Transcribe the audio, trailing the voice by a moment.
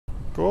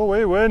Go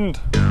away, wind!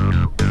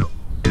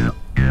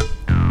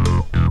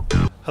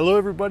 Hello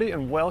everybody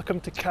and welcome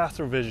to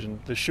CATHROVISION,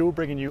 the show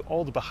bringing you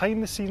all the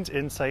behind the scenes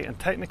insight and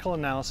technical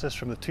analysis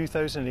from the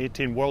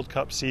 2018 World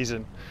Cup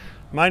season.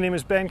 My name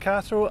is Ben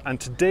Cathro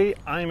and today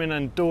I'm in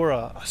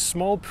Andorra, a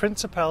small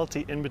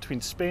principality in between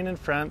Spain and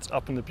France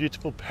up in the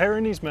beautiful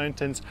Pyrenees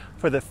Mountains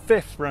for the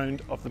 5th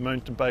round of the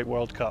Mountain Bike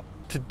World Cup.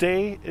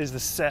 Today is the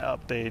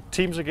setup day.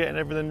 Teams are getting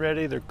everything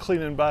ready, they're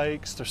cleaning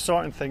bikes, they're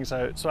sorting things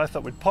out, so I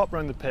thought we'd pop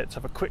around the pits,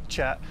 have a quick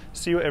chat,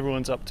 see what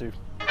everyone's up to.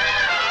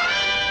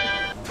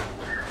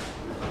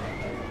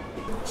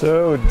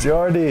 So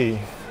Jordi,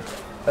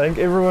 I think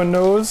everyone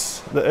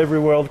knows that every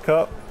World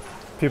Cup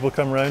people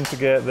come around to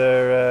get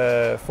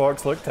their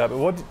forks looked at, but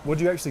what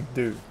do you actually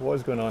do? What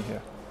is going on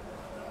here?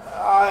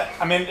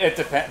 I mean, it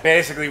depends.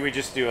 Basically, we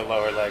just do a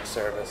lower leg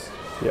service.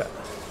 Yeah.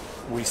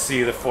 We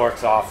see the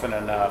forks often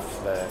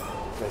enough that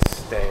they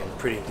stay in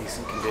pretty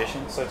decent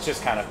condition, so it's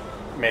just kind of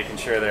making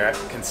sure they're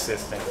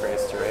consistent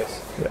race to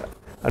race. Yeah.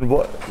 And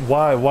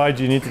why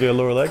do you need to do a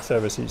lower leg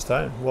service each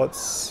time?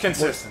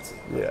 Consistency.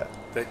 Yeah.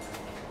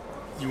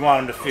 You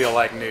want them to feel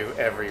like new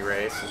every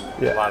race,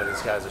 and yeah. A lot of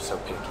these guys are so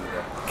picky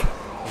that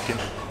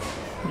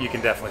you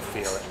can definitely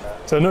feel it.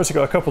 So I noticed you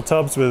got a couple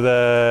tubs with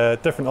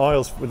different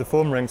oils with the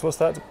foam rings. What's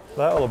that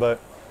all about?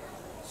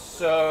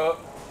 So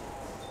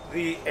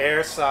the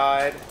air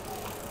side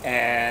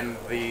and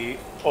the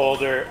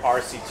older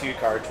RC2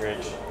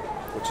 cartridge,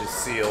 which is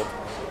sealed,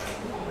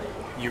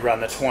 you run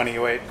the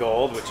 2008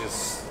 gold, which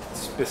is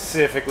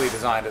specifically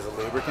designed as a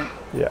lubricant.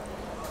 Yeah.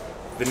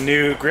 The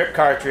new grip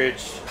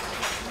cartridge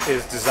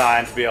is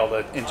designed to be able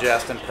to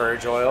ingest and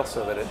purge oil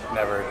so that it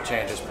never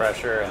changes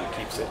pressure and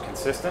keeps it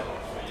consistent.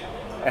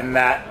 And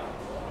that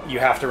you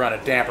have to run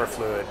a damper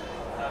fluid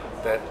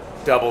that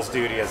doubles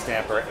duty as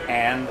damper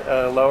and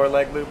a lower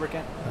leg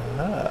lubricant.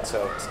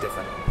 So it's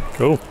different.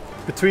 Cool.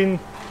 Between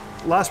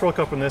last World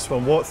Cup and this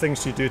one, what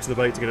things do you do to the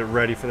bike to get it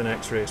ready for the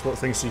next race? What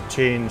things do you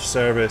change,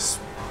 service,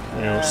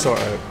 sort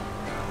out?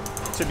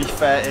 To be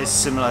fair, it's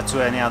similar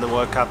to any other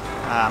World Cup.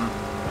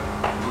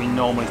 We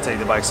normally take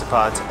the bikes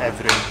apart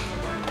every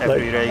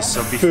race,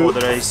 so before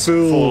the race,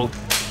 full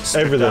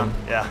everything. Down.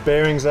 Yeah.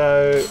 Bearings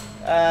out.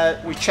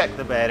 We check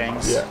the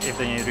bearings. Yeah. If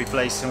they need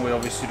replacing, we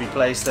obviously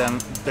replace them.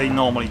 They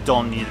normally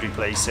don't need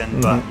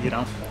replacing, but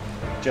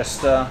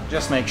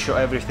just make sure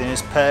everything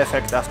is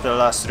perfect after the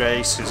last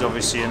race. Because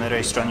obviously in the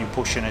race run you're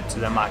pushing it to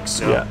the max,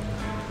 so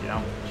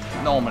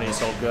normally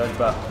it's all good,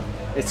 but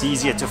it's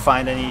easier to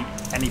find any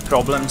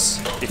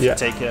problems if you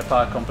take it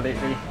apart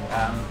completely.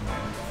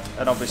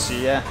 And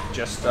obviously,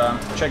 just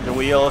check the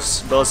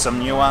wheels, build some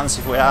new ones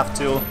if we have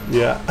to.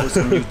 Yeah. Put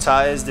some new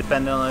tires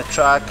depending on the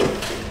track.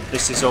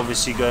 This is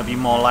obviously going to be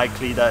more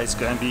likely that it's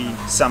going to be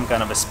some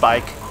kind of a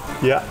spike.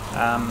 Yeah.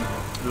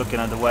 Looking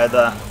at the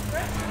weather.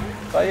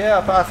 But yeah,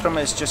 apart from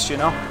it, it's just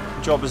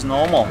job is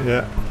normal.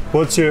 Yeah.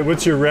 What's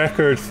your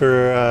record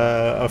for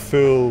a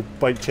full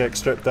bike check,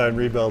 strip down,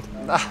 rebuild?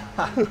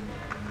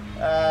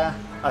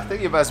 I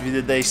think it must be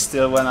the day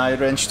still when I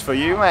wrenched for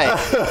you, mate.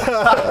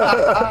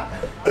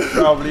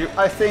 Probably.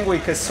 I think we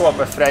could swap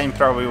a frame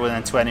probably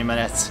within 20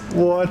 minutes.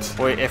 What?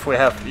 If we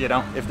have,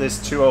 if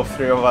there's 2 or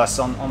 3 of us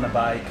on the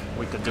bike,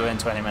 we could do it in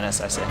 20 minutes,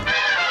 I say.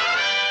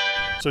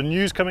 So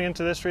news coming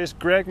into this race,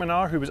 Greg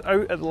Minnaar, who was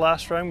out at the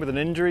last round with an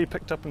injury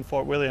picked up in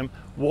Fort William,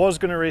 was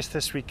going to race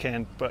this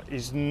weekend, but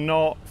he's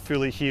not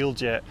fully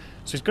healed yet.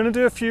 So he's going to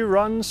do a few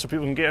runs so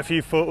people can get a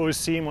few photos,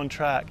 see him on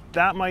track.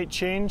 That might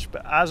change,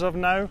 but as of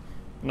now,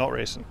 not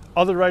racing.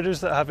 Other riders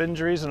that have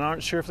injuries and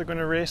aren't sure if they're going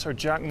to race are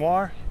Jack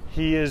Moir.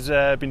 He has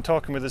been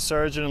talking with the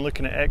surgeon and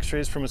looking at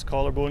x-rays from his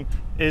collarbone.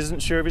 Isn't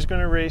sure if he's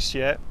going to race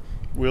yet.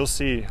 We'll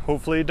see.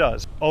 Hopefully he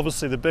does.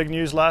 Obviously the big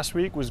news last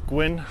week was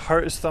Gwyn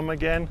hurt his thumb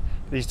again.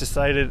 He's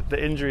decided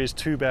the injury is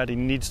too bad, he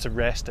needs to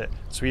rest it.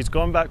 So he's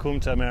gone back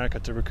home to America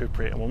to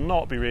recuperate and will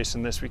not be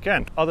racing this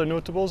weekend. Other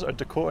notables are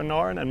Dakota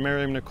Norton and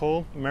Miriam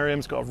Nicole.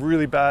 Miriam's got a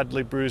really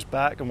badly bruised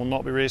back and will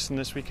not be racing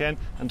this weekend.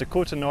 And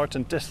Dakota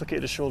Norton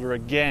dislocated his shoulder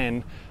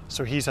again,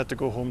 so he's had to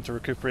go home to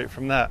recuperate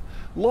from that.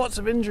 Lots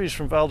of injuries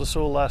from Val di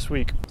Sole last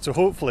week. So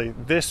hopefully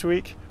this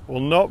week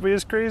will not be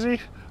as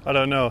crazy. I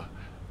don't know.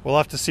 We'll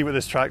have to see what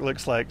this track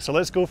looks like. So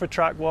let's go for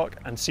track walk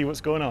and see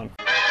what's going on.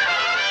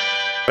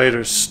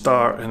 Riders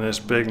start in this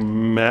big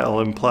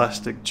metal and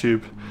plastic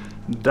tube,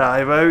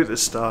 dive out the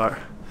start,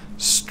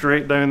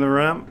 straight down the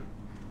ramp,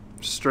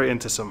 straight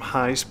into some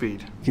high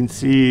speed. You can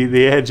see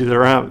the edge of the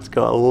ramp, it's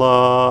got a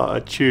lot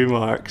of chew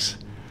marks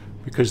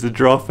because the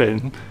drop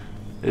in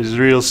is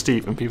real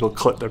steep and people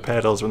clip their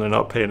pedals when they're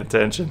not paying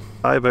attention.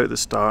 Dive out the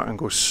start and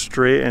go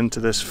straight into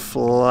this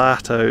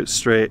flat out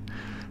straight.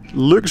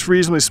 Looks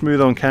reasonably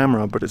smooth on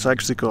camera, but it's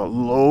actually got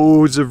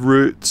loads of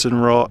roots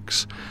and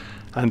rocks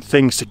and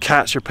things to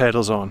catch your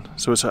pedals on,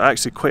 so it's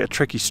actually quite a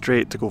tricky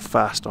straight to go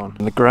fast on.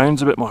 And the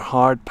ground's a bit more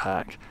hard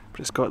pack, but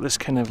it's got this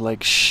kind of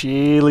like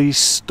shaly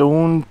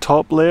stone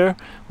top layer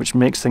which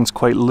makes things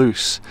quite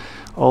loose.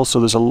 Also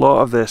there's a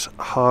lot of this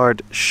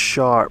hard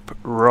sharp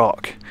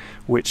rock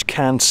which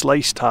can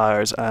slice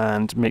tires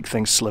and make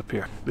things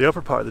slippier. The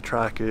upper part of the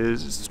track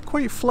is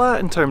quite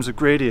flat in terms of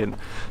gradient,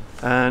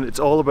 and it's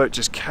all about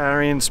just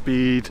carrying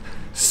speed,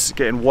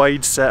 getting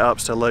wide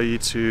setups to allow you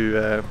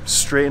to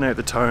straighten out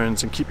the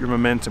turns and keep your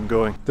momentum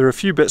going. There are a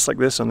few bits like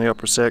this on the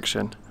upper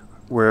section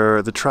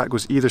where the track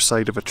goes either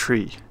side of a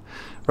tree.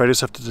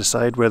 Riders have to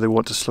decide whether they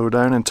want to slow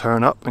down and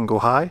turn up and go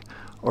high,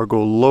 or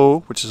go low,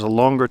 which is a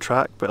longer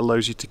track but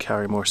allows you to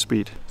carry more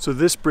speed. So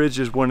this bridge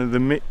is one of the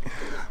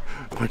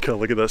oh my god,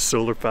 look at that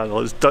solar panel,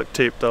 it's duct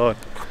taped on.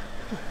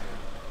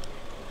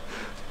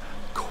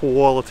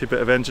 Quality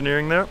bit of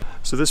engineering there.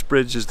 So this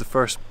bridge is the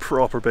first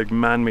proper big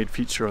man-made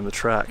feature on the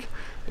track.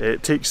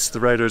 It takes the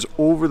riders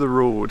over the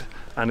road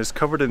and is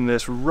covered in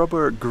this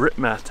rubber grip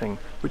matting,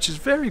 which is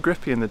very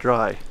grippy in the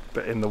dry,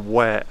 but in the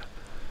wet,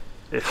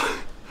 they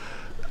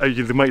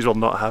might as well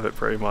not have it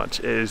pretty much.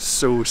 It is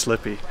so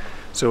slippy.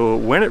 So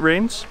when it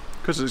rains,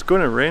 because it's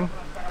going to rain,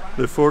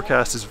 the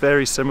forecast is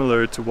very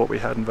similar to what we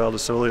had in Val di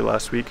Sole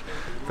last week.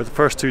 For the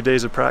first 2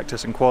 days of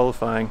practice and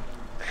qualifying,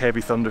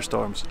 heavy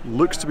thunderstorms.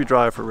 Looks to be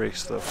dry for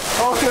race though.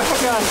 Oh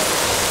god!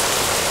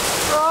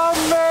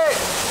 Run, mate!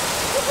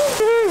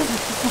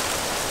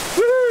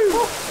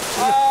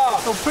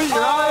 Don't put your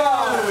eye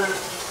out!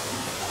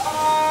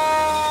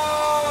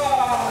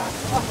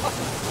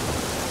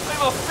 Look at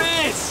my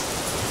face!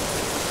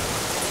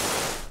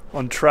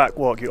 On track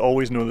walk, you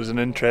always know there's an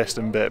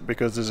interesting bit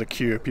because there's a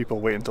queue of people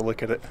waiting to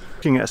look at it.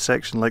 Looking at a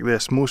section like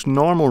this, most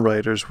normal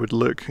riders would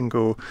look and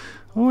go,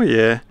 oh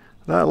yeah,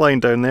 that line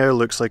down there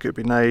looks like it'd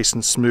be nice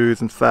and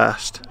smooth and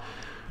fast.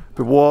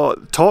 But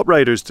what top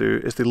riders do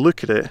is they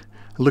look at it,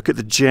 look at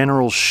the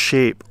general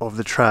shape of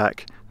the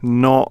track,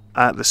 not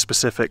at the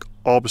specific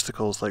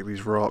obstacles like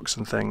these rocks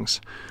and things.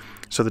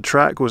 So the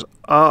track goes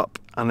up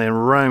and then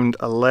round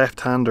a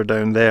left-hander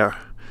down there.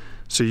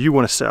 So you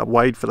want to set up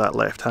wide for that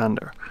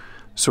left-hander.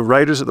 So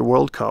riders at the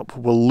World Cup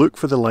will look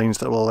for the lines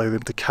that will allow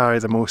them to carry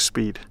the most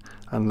speed.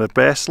 And the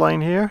best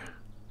line here,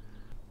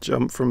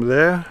 jump from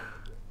there,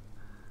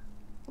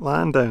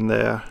 land down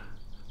there,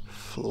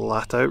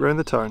 flat out round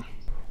the turn.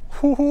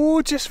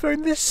 Whoa, just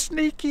found the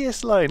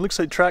sneakiest line. Looks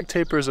like track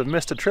tapers have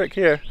missed a trick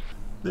here.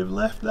 They've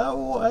left that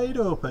wide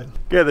open.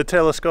 Get the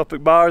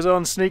telescopic bars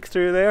on, sneak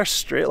through there,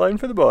 straight line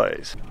for the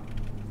boys.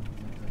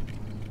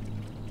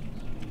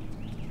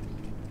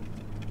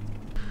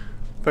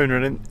 Found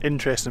an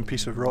interesting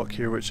piece of rock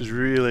here which is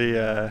really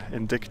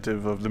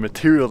indicative of the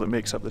material that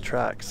makes up the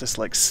track. It's this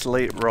like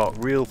slate rock,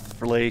 real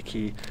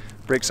flaky,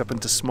 breaks up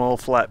into small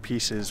flat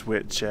pieces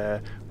which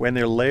when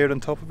they're layered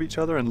on top of each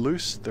other and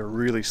loose, they're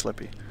really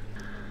slippy.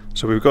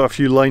 So we've got a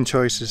few line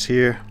choices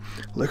here.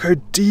 Look how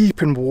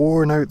deep and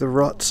worn out the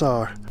ruts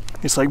are.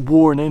 It's like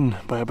worn in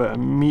by about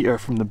 1 metre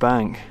from the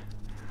bank.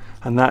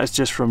 And that is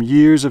just from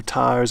years of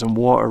tyres and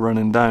water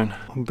running down.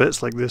 On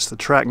bits like this, the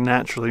track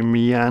naturally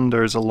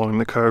meanders along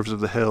the curves of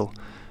the hill,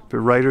 but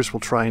riders will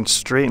try and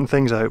straighten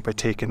things out by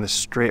taking the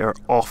straighter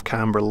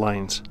off-camber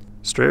lines.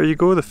 Straighter you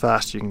go, the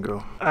faster you can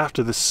go.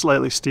 After the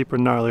slightly steeper,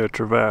 gnarlier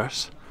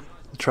traverse,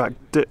 the track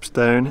dips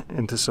down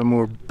into some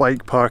more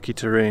bike parky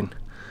terrain.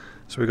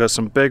 So we've got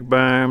some big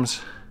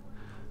berms,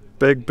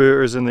 big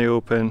booters in the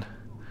open.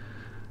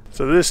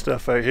 So this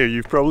stuff out here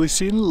you've probably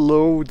seen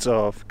loads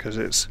of because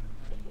it's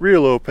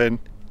real open,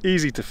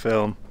 easy to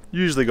film,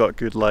 usually got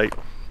good light.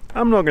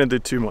 I'm not going to do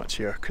too much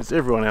here because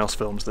everyone else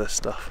films this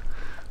stuff,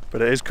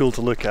 but it is cool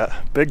to look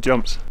at. Big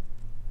jumps.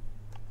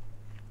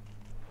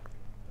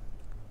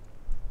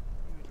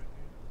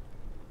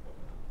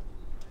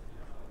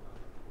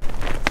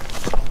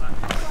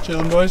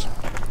 Chilling, boys?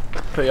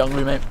 Pretty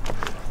hungry, mate.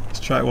 This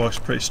track walk's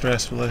pretty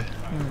stressful, eh?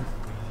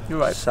 You're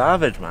right.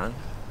 Savage, man.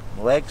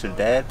 My legs are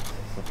dead.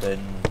 I've been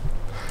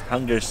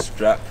hunger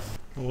struck.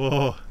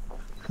 Whoa.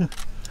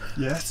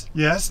 Yes,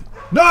 yes,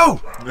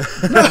 no!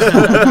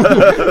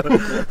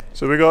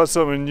 So we got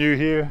something new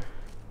here.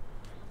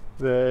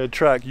 The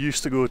track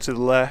used to go to the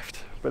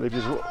left, but they've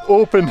just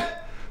opened.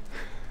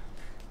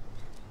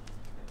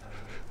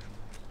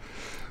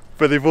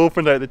 But they've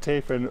opened out the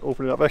tape and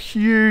opened up a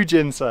huge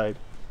inside.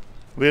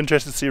 We'll be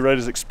interested to see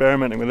riders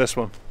experimenting with this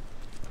one.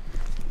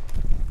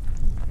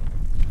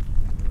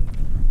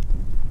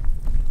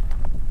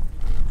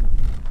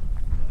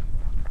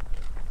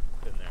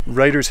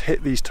 Riders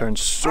hit these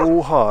turns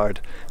so hard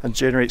and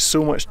generate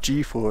so much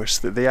G-force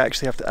that they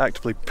actually have to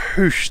actively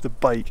push the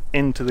bike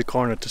into the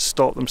corner to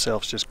stop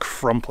themselves just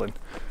crumpling.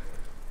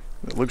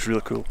 It looks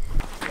really cool.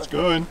 Let's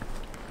go in.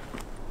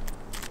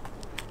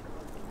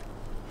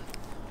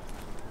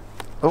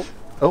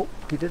 Oh,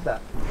 he did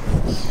that.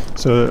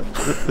 So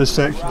this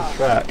section of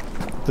track,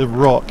 the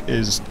rock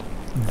is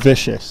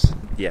vicious.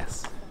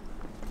 Yes.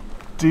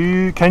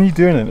 Can you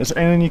do anything? Is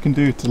there anything you can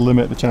do to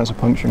limit the chance of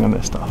puncturing on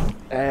this stuff?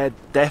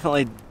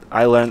 Definitely.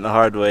 I learned the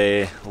hard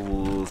way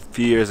a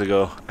few years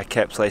ago. I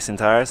kept slicing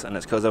tyres, and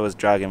it's because I was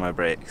dragging my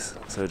brakes.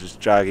 So just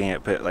dragging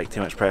it put like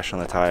too much pressure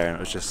on the tyre, and it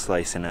was just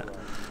slicing it.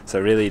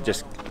 So really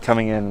just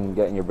coming in and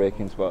getting your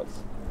braking spots,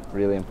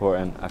 really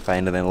important, I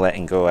find, and then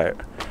letting go out.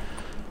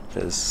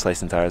 Because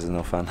slicing tyres is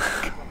no fun.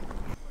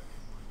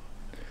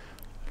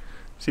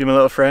 See my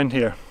little friend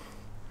here?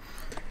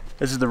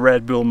 This is the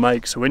Red Bull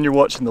mic, so when you're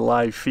watching the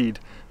live feed,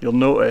 you'll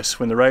notice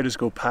when the riders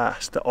go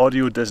past, the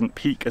audio doesn't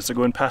peak as they're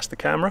going past the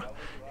camera.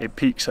 It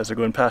peaks as they're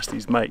going past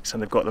these mics,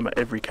 and they've got them at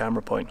every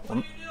camera point.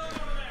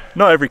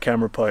 Not every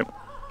camera point.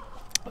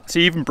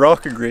 See, even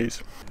Brock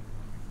agrees.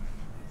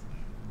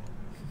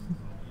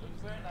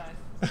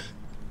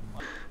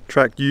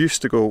 Track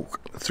used to go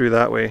through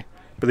that way,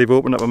 but they've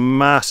opened up a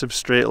massive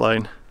straight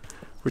line,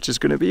 which is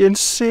going to be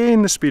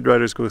insane the speed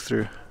riders go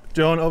through.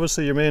 John,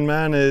 obviously your main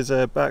man is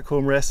back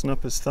home resting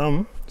up his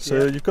thumb,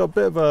 so you've got a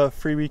bit of a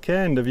free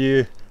weekend. Have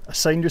you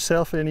assigned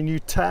yourself any new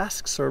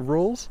tasks or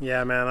roles?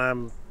 Yeah, man,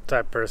 I'm the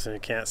type of person who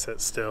can't sit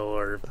still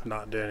or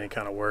not do any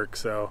kind of work,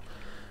 so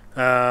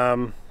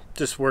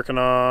just working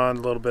on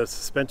a little bit of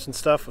suspension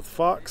stuff with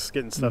Fox,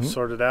 getting stuff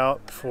sorted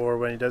out for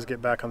when he does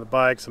get back on the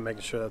bike, so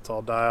making sure that's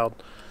all dialed.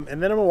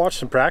 And then I'm gonna watch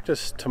some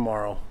practice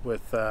tomorrow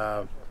with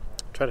try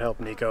to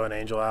help Nico and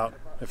Angel out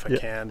if I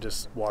can,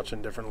 just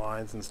watching different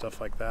lines and stuff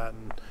like that,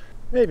 and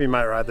maybe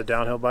might ride the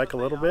downhill bike a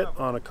little bit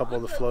on a couple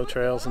of the flow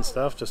trails and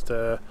stuff, just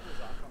to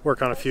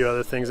work on a few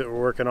other things that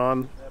we're working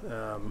on,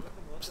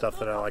 stuff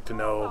that I like to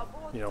know,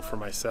 you know, for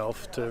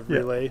myself to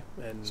relay.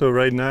 And so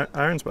riding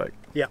Aaron's bike?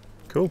 Yeah.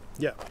 Cool.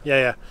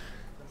 Yeah.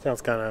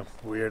 Sounds kind of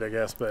weird, I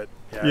guess, but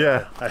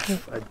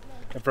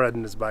I've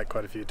ridden his bike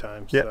quite a few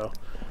times, so,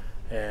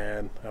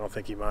 and I don't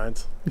think he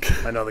minds.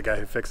 I know the guy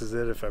who fixes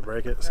it if I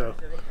break it, so.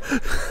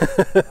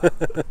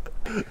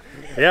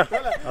 Yeah,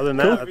 other than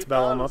that, that's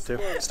about all I'm up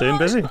to. Staying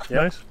busy,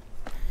 nice.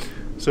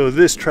 So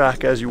this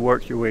track, as you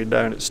work your way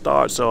down, it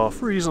starts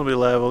off reasonably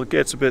level,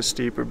 gets a bit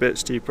steeper,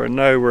 and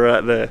now we're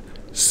at the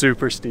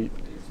super steep.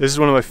 This is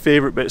one of my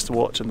favourite bits to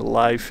watch in the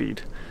live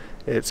feed.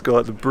 It's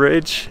got the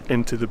bridge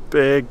into the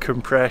big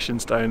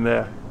compressions down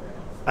there,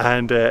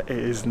 and it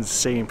is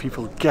insane.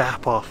 People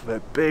gap off of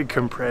it, big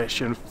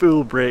compression,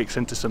 full brakes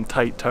into some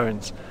tight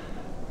turns.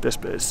 This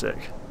bit is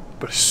sick,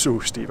 but it's so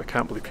steep. I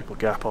can't believe people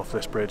gap off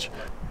this bridge.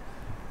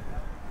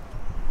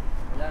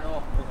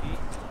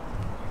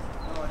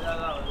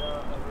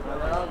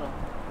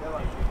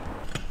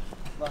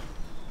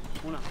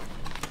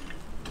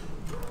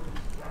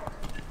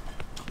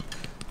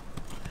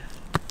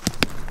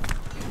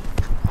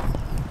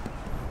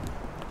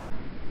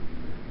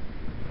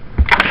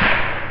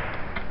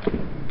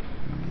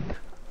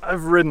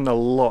 I've ridden a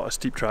lot of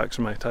steep tracks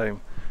in my time,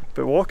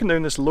 but walking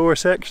down this lower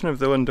section of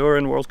the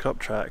Andorran World Cup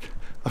track,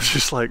 I was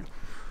just like,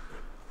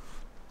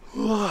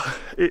 whoa,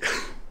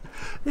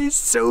 it's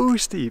so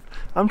steep.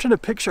 I'm trying to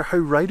picture how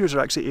riders are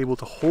actually able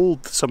to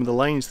hold some of the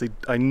lines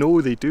I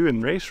know they do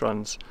in race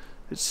runs.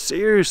 It's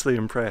seriously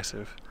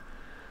impressive.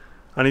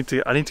 I need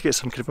to get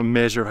some kind of a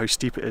measure of how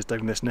steep it is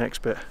down this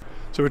next bit.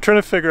 So we're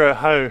trying to figure out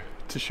how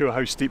to show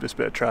how steep this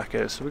bit of track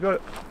is. So we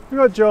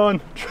got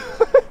John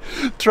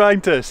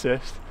trying to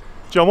assist.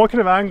 John, what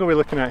kind of angle are we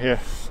looking at here?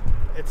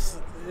 It's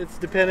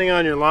depending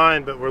on your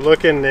line, but we're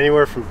looking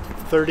anywhere from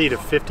 30 to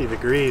 50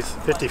 degrees,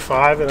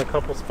 55 in a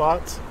couple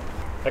spots.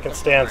 I can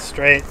stand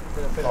straight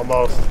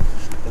almost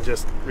and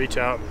just reach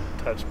out and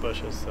touch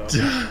bushes, so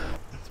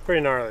it's pretty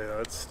gnarly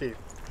though. It's steep.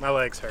 My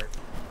legs hurt.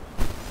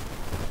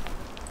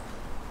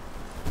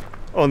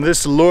 On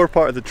this lower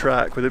part of the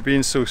track, with it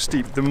being so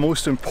steep, the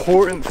most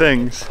important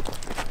things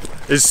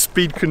is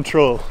speed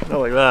control. Not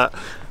like that.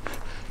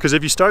 Because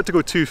if you start to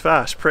go too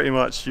fast, pretty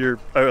much you're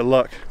out of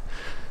luck.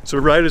 So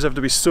riders have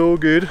to be so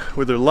good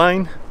with their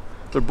line,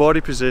 their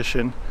body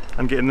position,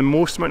 and getting the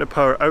most amount of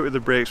power out of the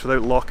brakes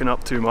without locking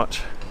up too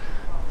much.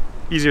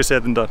 Easier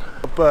said than done.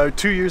 About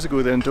 2 years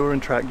ago, the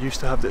Andorran track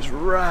used to have this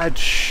rad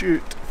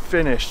shoot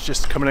finish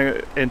just coming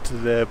out into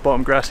the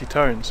bottom grassy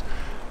turns.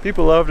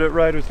 People loved it,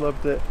 riders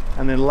loved it,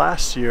 and then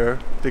last year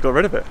they got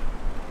rid of it.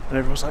 And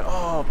everyone was like,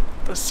 oh,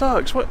 that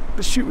sucks, what?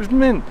 The shoot was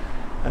mint.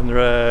 And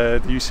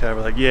the UCI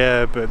were like,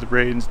 yeah, but the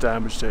rain's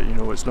damaged it, you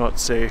know, it's not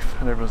safe.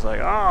 And everyone's like,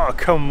 oh,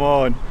 come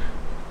on.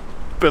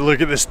 But look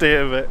at the state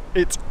of it.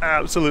 It's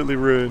absolutely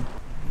ruined.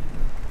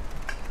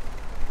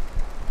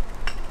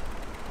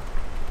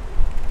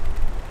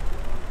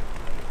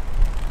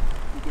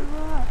 Look at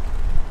that.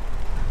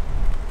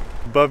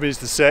 Above me is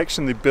the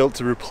section they built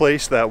to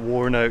replace that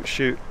worn out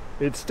chute.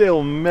 It's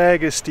still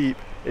mega steep.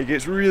 It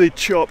gets really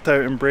chopped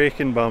out and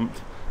braking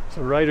bumped.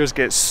 So riders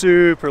get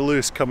super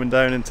loose coming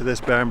down into this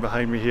berm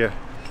behind me here.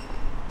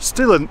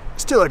 Still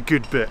a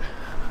good bit.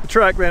 The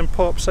track then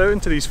pops out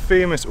into these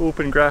famous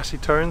open grassy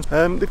turns.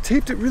 They've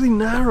taped it really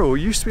narrow.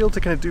 You used to be able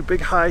to kind of do big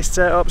high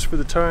setups for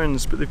the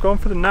turns, but they've gone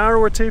for the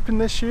narrower taping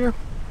this year.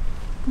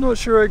 Not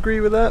sure I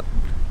agree with that,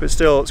 but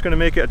still it's going to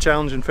make it a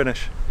challenging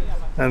finish.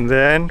 And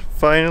then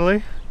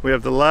finally we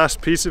have the last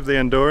piece of the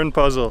Andorran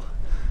puzzle,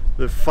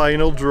 the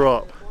final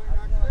drop.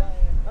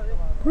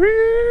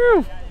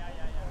 Woo!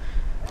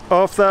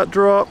 Off that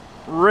drop,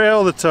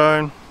 rail the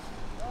turn,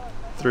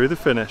 through the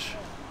finish.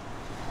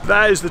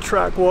 That is the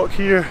track walk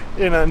here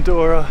in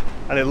Andorra,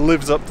 and it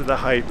lives up to the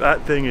hype.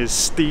 That thing is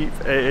steep,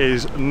 it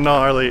is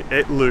gnarly,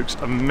 it looks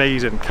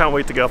amazing. Can't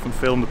wait to get up and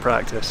film the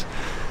practice.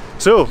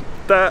 So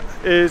that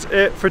is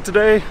it for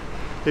today.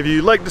 If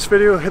you like this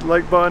video, hit the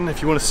like button.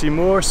 If you want to see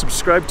more,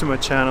 subscribe to my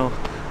channel,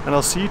 and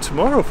I'll see you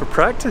tomorrow for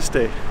practice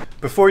day.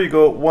 Before you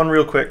go, one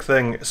real quick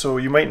thing. So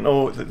you might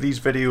know that these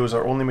videos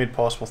are only made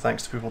possible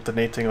thanks to people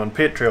donating on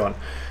Patreon.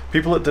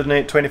 People that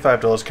donate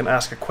 $25 can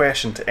ask a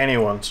question to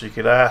anyone. So you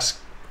could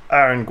ask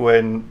Aaron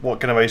Gwynn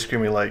what kind of ice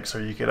cream he likes,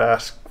 or you could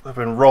ask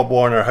Rob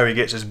Warner how he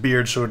gets his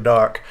beard so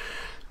dark.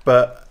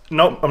 But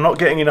no, I'm not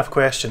getting enough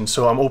questions,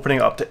 so I'm opening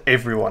it up to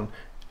everyone.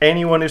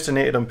 Anyone who's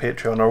donated on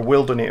Patreon or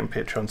will donate on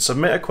Patreon,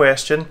 submit a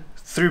question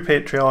through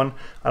Patreon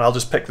and I'll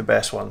just pick the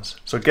best ones.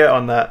 So get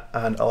on that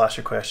and I'll ask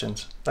your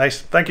questions.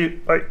 Nice, thank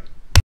you, bye.